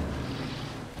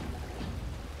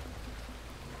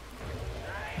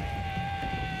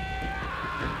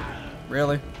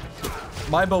 Really?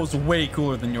 My bow's way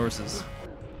cooler than yours is.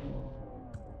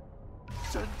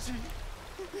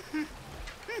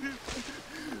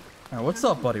 Alright, what's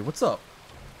up, buddy? What's up?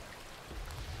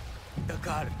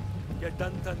 Dakar,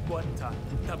 yadantan guanta,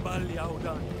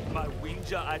 tabalyaudan,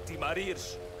 marwinja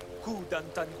atimarirsh,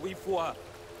 kudantan guifua.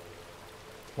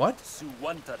 What?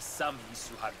 Suwantar sami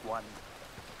suhagwan.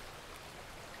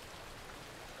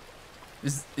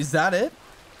 Is that it?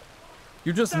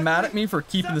 You're just mad at me for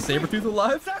keeping the sabertooth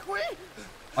alive?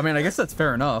 I mean, I guess that's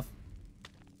fair enough.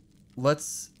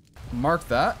 Let's mark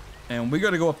that, and we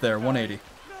gotta go up there, 180.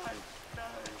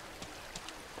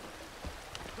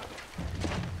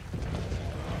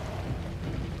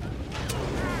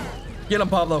 Get him,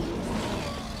 Pablo.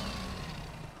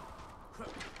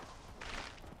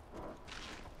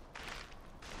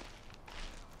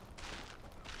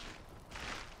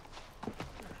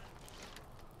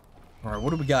 All right,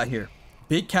 what do we got here?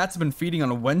 Big cats have been feeding on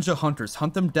Wenja hunters.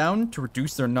 Hunt them down to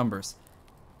reduce their numbers.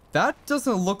 That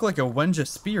doesn't look like a Wenja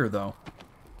spear, though.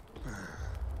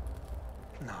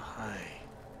 Nahai.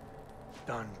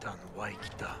 Dantan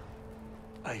waikta.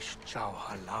 Aish chow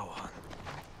halauhan.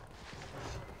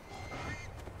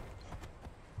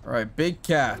 All right, big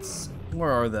cats. Where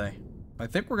are they? I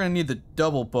think we're gonna need the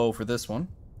double bow for this one.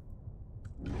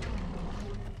 Let's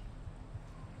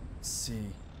see.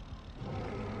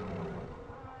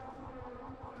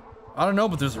 I don't know,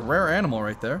 but there's a rare animal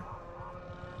right there.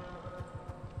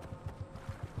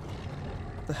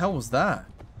 What the hell was that?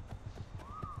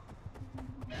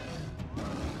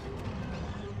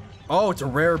 Oh, it's a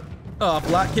rare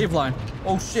black cave lion.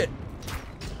 Oh shit.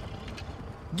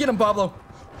 Get him, Pablo.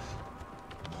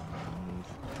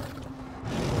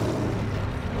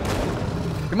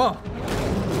 Come on.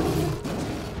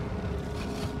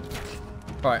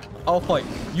 Alright, I'll fight.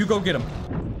 You go get him.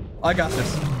 I got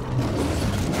this.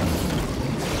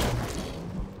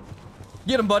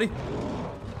 Get him, buddy.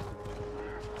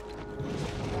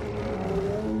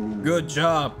 Good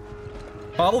job.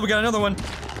 Pablo, we got another one.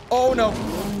 Oh, no.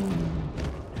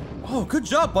 Oh, good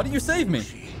job, buddy. You saved me.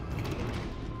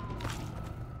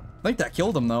 I think that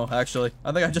killed him, though, actually.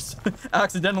 I think I just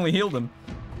accidentally healed him.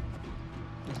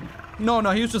 No,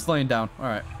 he was just laying down. All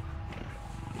right.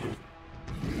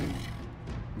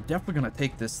 I'm definitely going to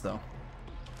take this, though.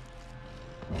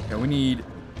 Okay, we need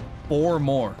 4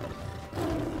 more.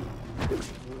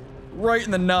 Right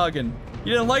in the noggin.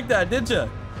 You didn't like that, did you?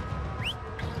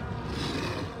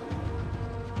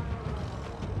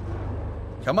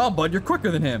 Come on, bud. You're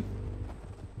quicker than him.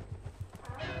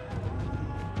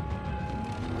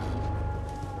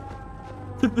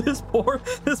 This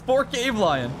poor cave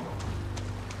lion.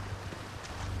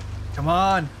 Come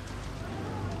on.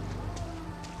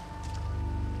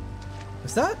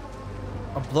 Is that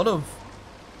a blood of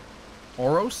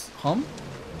Oros hum?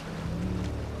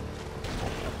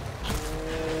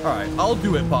 Alright, I'll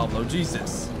do it, Pablo.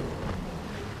 Jesus.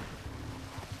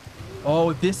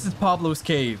 Oh, this is Pablo's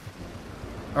cave.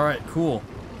 Alright, cool.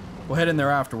 We'll head in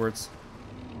there afterwards.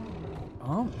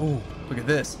 Oh, look at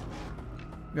this.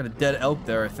 We got a dead elk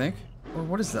there, I think. Or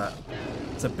what is that?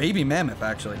 It's a baby mammoth,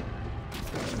 actually.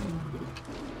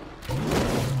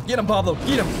 Get him, Pablo.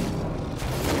 Get him.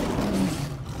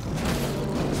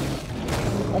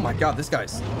 Oh my god, this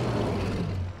guy's...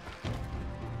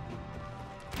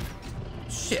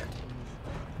 Shit.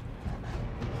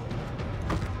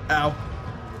 Ow.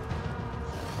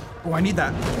 Oh, I need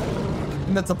that.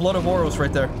 And that's a blood of Oros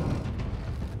right there.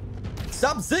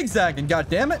 Stop zigzagging,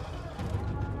 goddammit.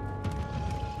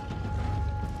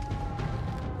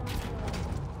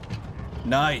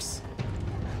 Nice.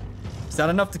 Is that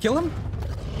enough to kill him?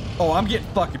 Oh, I'm getting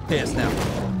fucking pissed now.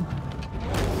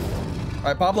 All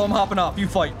right, Pablo, I'm hopping off. You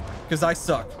fight, because I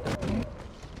suck.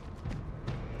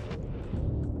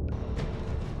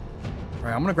 All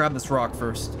right, I'm gonna grab this rock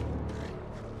first.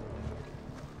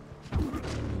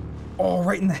 Oh,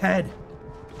 right in the head.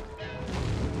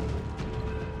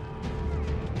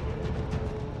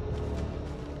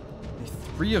 A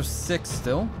 3 of 6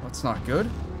 still. That's not good.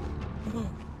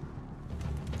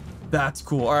 That's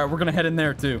cool. All right, we're gonna head in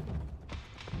there too.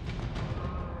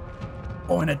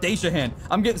 Oh, and a Dacia hand.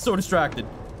 I'm getting so distracted.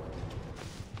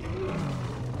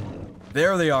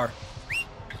 There they are.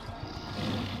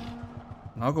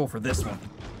 And I'll go for this one.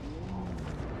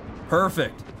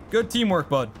 Perfect. Good teamwork,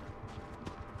 bud.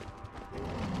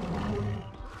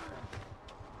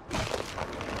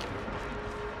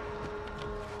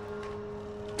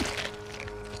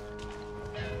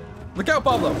 Look out,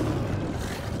 Pablo.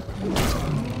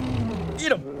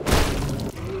 Eat him.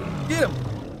 Get him.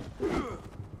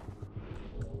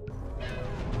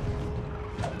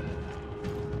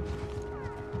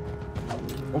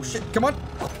 Oh shit, come on.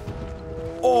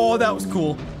 Oh, that was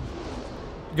cool.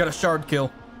 You got a shard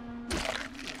kill.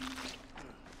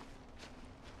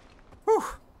 Whew.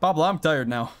 Pablo, I'm tired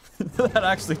now. That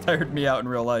actually tired me out in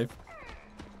real life.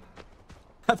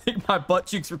 I think my butt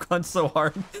cheeks were clenched so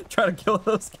hard trying to kill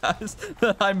those guys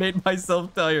that I made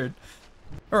myself tired.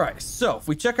 All right, so if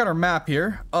we check out our map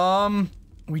here,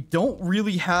 we don't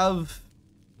really have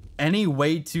any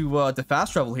way to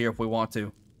fast travel here if we want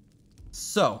to.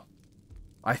 So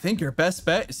I think your best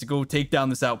bet is to go take down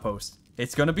this outpost.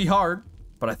 It's gonna be hard,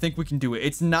 but I think we can do it.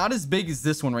 It's not as big as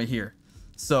this one right here.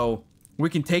 So we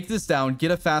can take this down,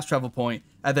 get a fast travel point,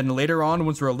 and then later on,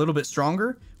 once we're a little bit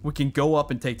stronger, we can go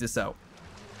up and take this out.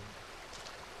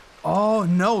 Oh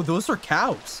no, those are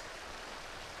cows.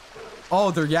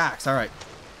 Oh, they're yaks. All right.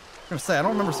 I'm gonna say, I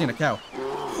don't remember seeing a cow.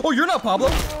 Oh, you're not Pablo.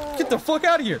 Get the fuck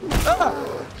out of here. Ah!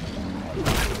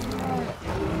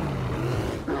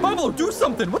 Pablo, do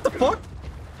something. What the fuck?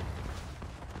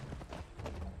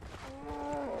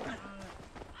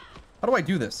 How do I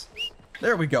do this?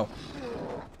 There we go.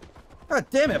 God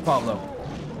damn it, Pablo.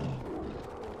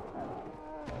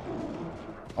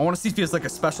 I want to see if he has like a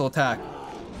special attack.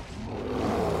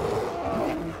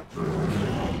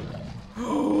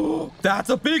 That's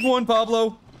a big one,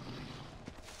 Pablo.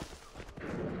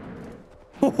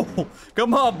 Oh,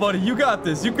 come on, buddy. You got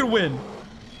this. You can win.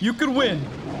 You can win.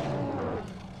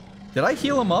 Did I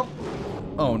heal him up?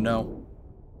 Oh, no.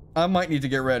 I might need to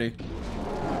get ready.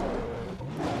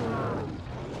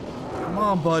 Come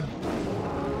on, bud.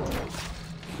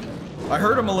 I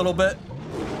hurt him a little bit.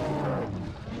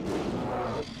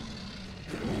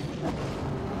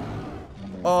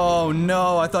 Oh,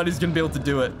 no. I thought he was going to be able to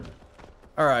do it.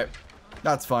 All right.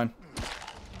 That's fine.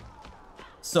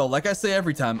 So, like I say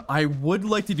every time, I would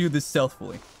like to do this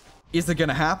stealthily. Is it going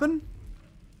to happen?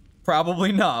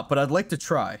 Probably not, but I'd like to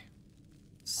try.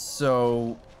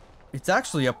 So, it's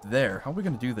actually up there. How are we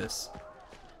going to do this?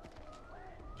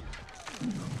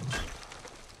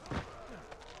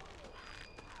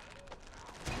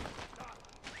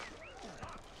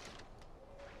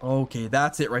 Okay,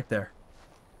 that's it right there.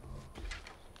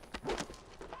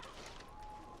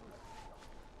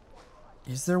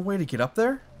 Is there a way to get up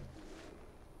there?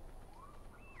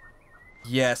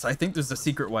 Yes, I think there's a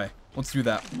secret way. Let's do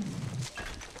that.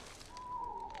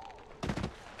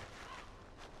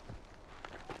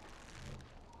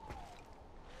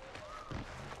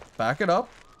 Back it up.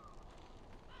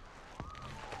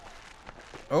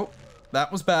 Oh,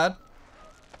 that was bad.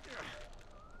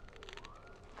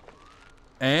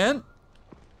 And...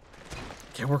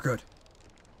 okay, we're good.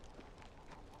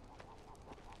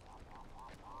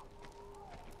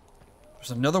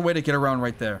 There's another way to get around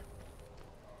right there.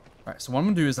 All right, so what I'm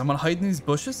gonna do is I'm gonna hide in these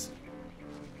bushes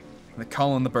and then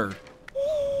call in the bird.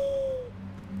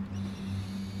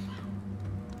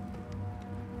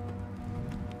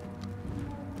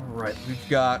 All right, we've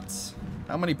got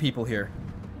how many people here?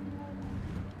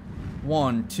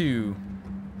 1, 2.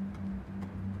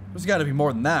 There's got to be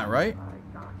more than that, right?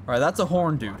 All right, that's a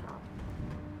horn dude.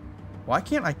 Why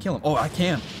can't I kill him? Oh, I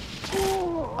can.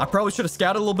 I probably should have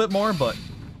scouted a little bit more, but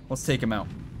let's take him out.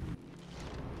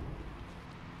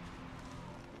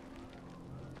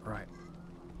 All right.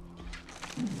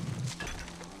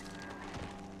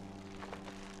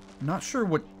 Not sure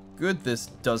what good this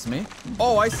does me.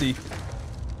 Oh, I see.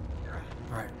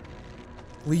 All right.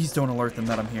 Please don't alert them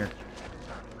that I'm here.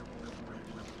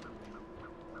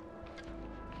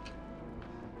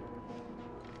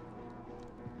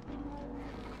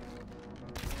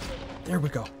 There we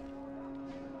go. All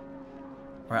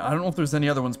right, I don't know if there's any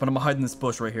other ones, but I'm gonna hide in this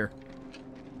bush right here.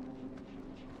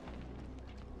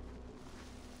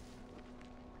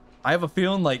 I have a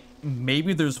feeling like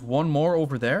maybe there's one more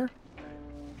over there.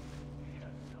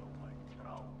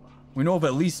 We know of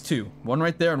at least two. One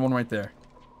right there and one right there.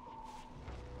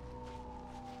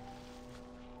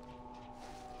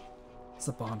 It's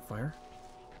a bonfire.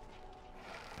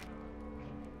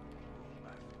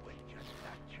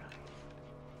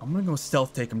 I'm gonna go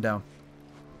stealth take him down.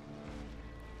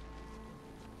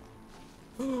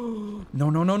 No,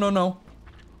 no, no, no, no.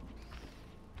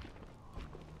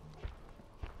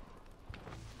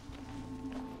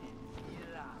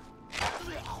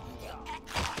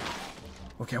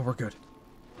 Okay, we're good.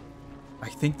 I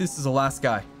think this is the last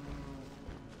guy.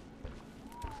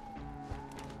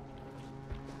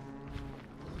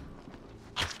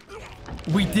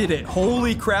 We did it.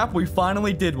 Holy crap, we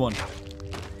finally did one.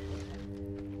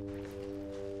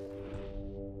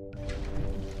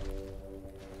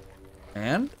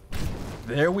 And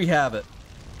there we have it.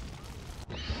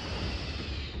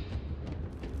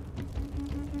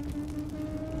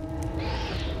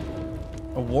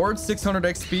 Award 600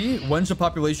 XP. When's the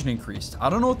population increased? I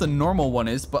don't know what the normal one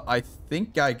is, but I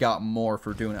think I got more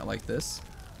for doing it like this.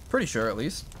 Pretty sure, at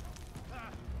least.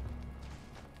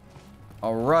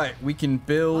 All right, we can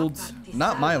build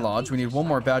not my lodge. We need one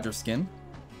more badger skin.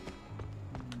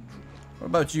 What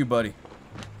about you, buddy?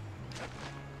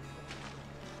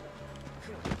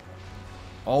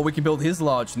 Oh, we can build his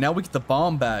lodge. Now we get the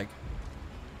bomb bag.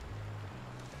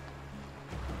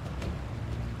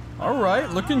 All right,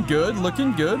 looking good,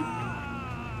 looking good.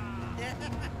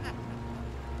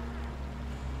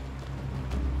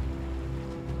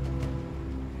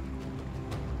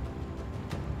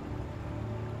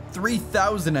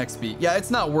 $3,000 XP. Yeah,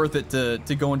 it's not worth it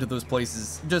to go into those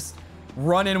places. Just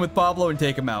run in with Pablo and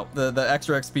take him out. The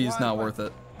extra XP is not worth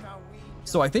it.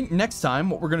 So I think next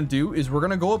time what we're going to do is we're going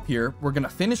to go up here. We're going to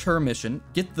finish her mission,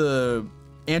 get the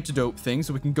antidote thing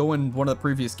so we can go in one of the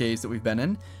previous caves that we've been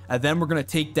in. And then we're going to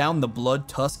take down the blood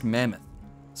tusk mammoth.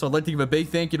 So I'd like to give a big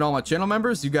thank you to all my channel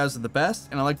members. You guys are the best.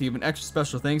 And I'd like to give an extra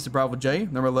special thanks to Bravo J.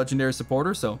 They're my legendary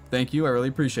supporter. So thank you. I really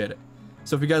appreciate it.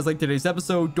 So if you guys liked today's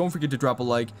episode, don't forget to drop a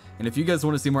like. And if you guys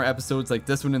want to see more episodes like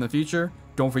this one in the future,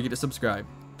 don't forget to subscribe.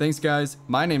 Thanks, guys.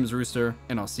 My name is Rooster,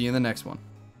 and I'll see you in the next one.